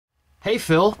Hey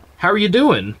Phil, how are you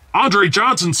doing? Andre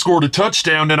Johnson scored a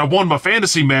touchdown and I won my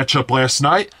fantasy matchup last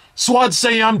night, so I'd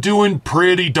say I'm doing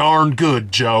pretty darn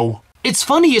good, Joe. It's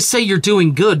funny you say you're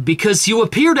doing good because you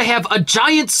appear to have a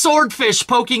giant swordfish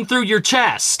poking through your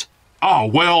chest. Oh,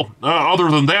 well,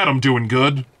 other than that, I'm doing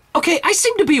good. Okay, I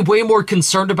seem to be way more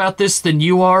concerned about this than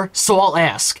you are, so I'll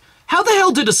ask. How the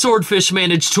hell did a swordfish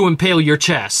manage to impale your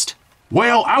chest?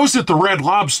 Well, I was at the Red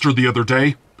Lobster the other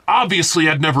day. Obviously,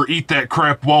 I'd never eat that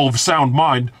crap while of sound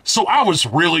mind, so I was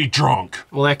really drunk.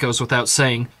 Well, that goes without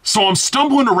saying. So I'm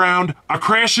stumbling around, I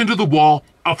crash into the wall,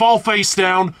 I fall face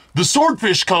down, the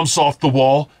swordfish comes off the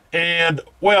wall, and,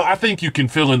 well, I think you can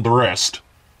fill in the rest.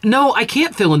 No, I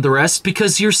can't fill in the rest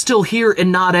because you're still here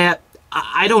and not at,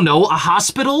 I don't know, a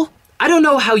hospital? I don't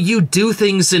know how you do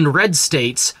things in red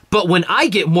states, but when I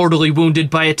get mortally wounded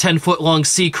by a 10-foot-long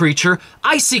sea creature,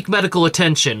 I seek medical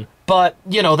attention. But,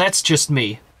 you know, that's just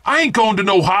me. I ain't going to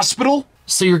no hospital.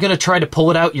 So you're gonna try to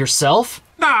pull it out yourself?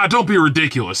 Nah, don't be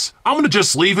ridiculous. I'm gonna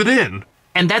just leave it in.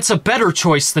 And that's a better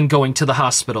choice than going to the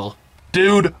hospital.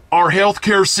 Dude, our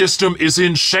healthcare system is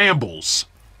in shambles.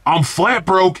 I'm flat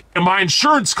broke, and my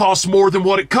insurance costs more than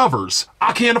what it covers.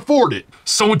 I can't afford it.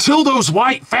 So until those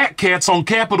white fat cats on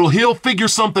Capitol Hill figure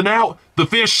something out, the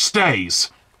fish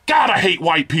stays. God, I hate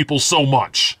white people so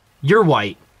much. You're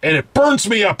white. And it burns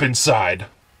me up inside.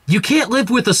 You can't live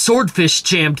with a swordfish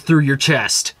jammed through your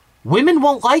chest. Women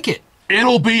won't like it.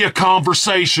 It'll be a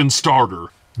conversation starter.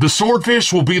 The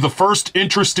swordfish will be the first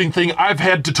interesting thing I've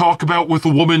had to talk about with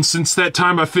a woman since that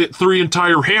time I fit 3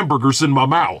 entire hamburgers in my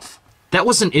mouth. That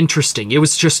wasn't interesting, it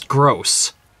was just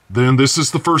gross. Then this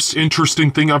is the first interesting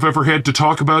thing I've ever had to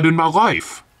talk about in my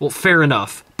life. Well, fair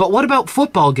enough. But what about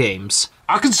football games?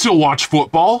 I can still watch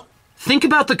football. Think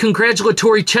about the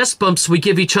congratulatory chest bumps we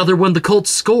give each other when the Colts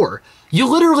score. You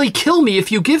literally kill me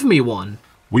if you give me one.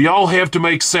 We all have to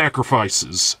make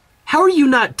sacrifices. How are you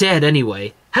not dead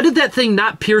anyway? How did that thing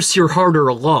not pierce your heart or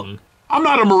a lung? I'm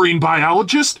not a marine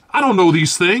biologist. I don't know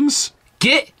these things.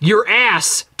 Get your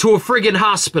ass to a friggin'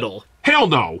 hospital. Hell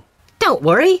no. Don't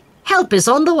worry, help is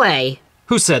on the way.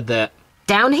 Who said that?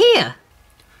 Down here.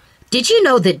 Did you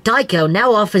know that Geico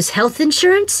now offers health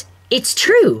insurance? It's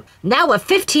true. Now a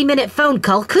 15-minute phone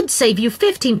call could save you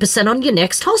 15% on your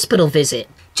next hospital visit.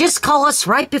 Just call us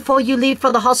right before you leave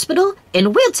for the hospital,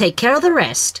 and we'll take care of the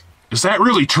rest. Is that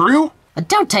really true?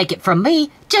 Don't take it from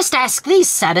me. Just ask these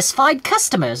satisfied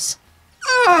customers.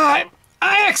 I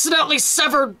accidentally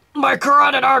severed my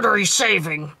carotid artery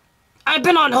shaving. I've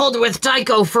been on hold with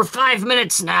Geico for 5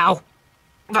 minutes now.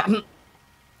 But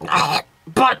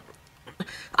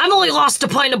I've only lost a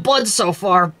pint of blood so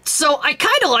far, so I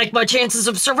kinda like my chances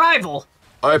of survival.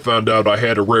 I found out I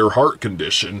had a rare heart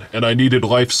condition, and I needed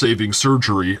life-saving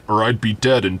surgery, or I'd be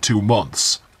dead in 2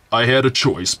 months. I had a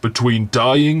choice between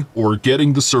dying or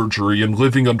getting the surgery and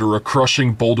living under a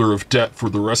crushing boulder of debt for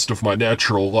the rest of my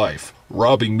natural life,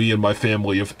 robbing me and my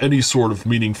family of any sort of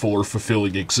meaningful or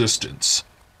fulfilling existence.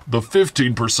 The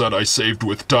 15% I saved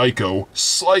with Geico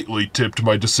slightly tipped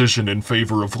my decision in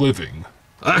favor of living.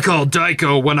 I called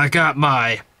Geico when I got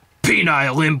my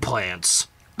penile implants.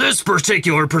 This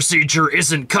particular procedure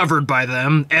isn't covered by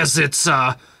them, as it's,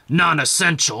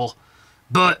 non-essential.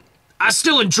 But I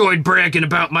still enjoyed bragging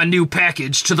about my new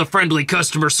package to the friendly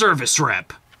customer service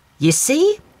rep. You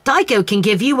see? Geico can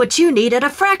give you what you need at a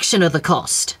fraction of the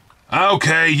cost.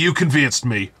 Okay, you convinced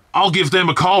me. I'll give them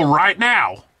a call right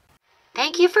now.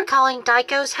 Thank you for calling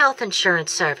Geico's health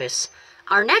insurance service.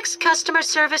 Our next customer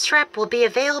service rep will be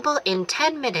available in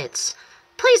 10 minutes.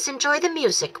 Please enjoy the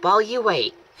music while you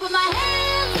wait. Put my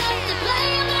hands up to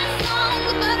play my song,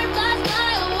 the butterflies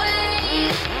fly away.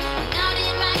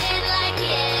 Nodding my head like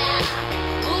yeah,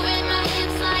 moving my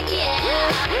hips like yeah.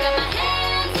 Got my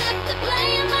hands up to play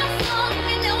my song,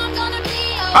 and know I'm gonna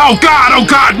be okay. Oh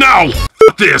God, no!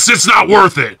 F this, it's not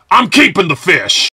worth it. I'm keeping the fish.